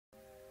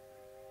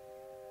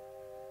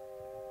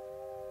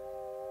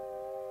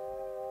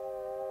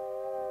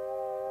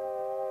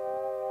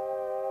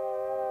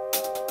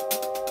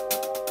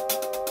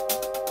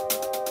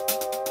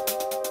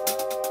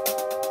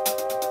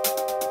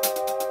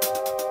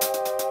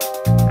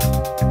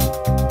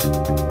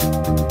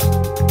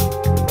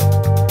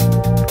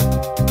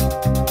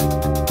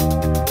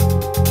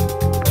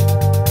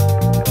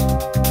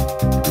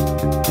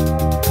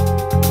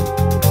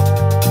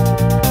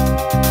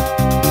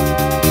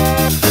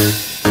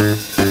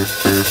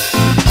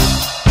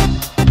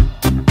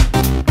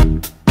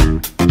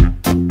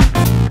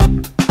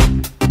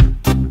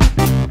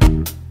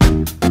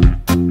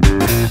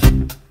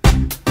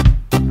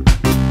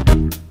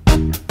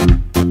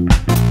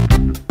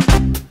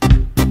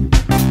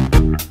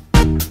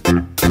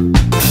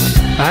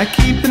I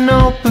keep an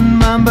open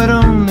mind, but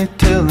only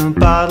till the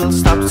bottle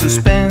stops to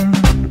spin.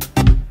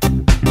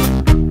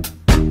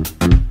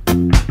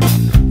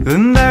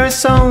 Then there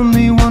is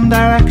only one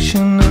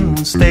direction and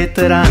one state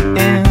that I'm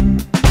in.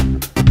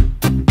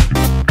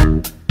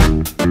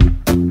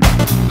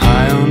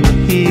 High on the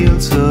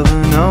heels of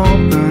an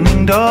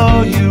opening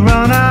door, you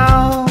run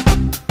out,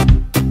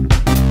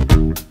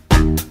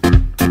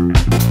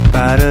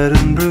 battered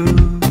and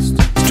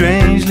bruised,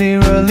 strangely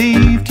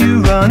relieved,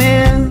 you run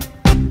in.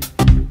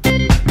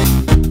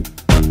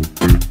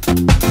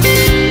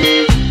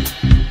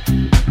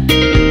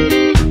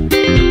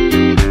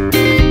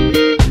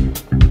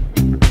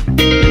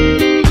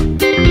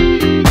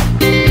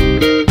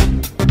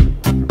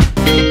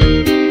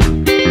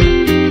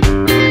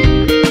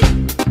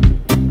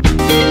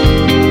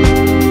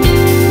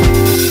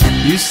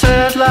 You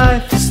said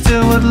life is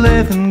still worth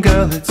living,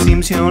 girl, it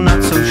seems you're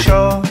not so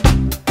sure.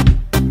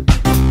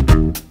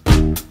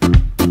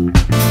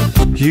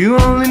 You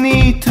only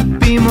need to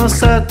be more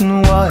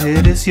certain what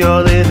it is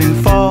you're living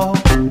for.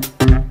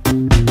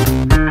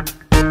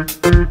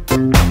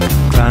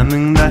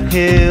 Climbing that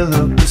hill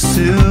or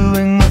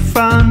pursuing the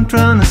front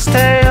runner's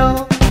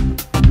tail.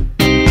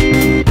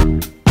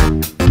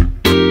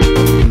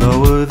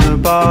 Lower the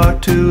bar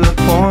to a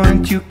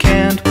point you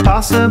can't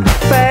possibly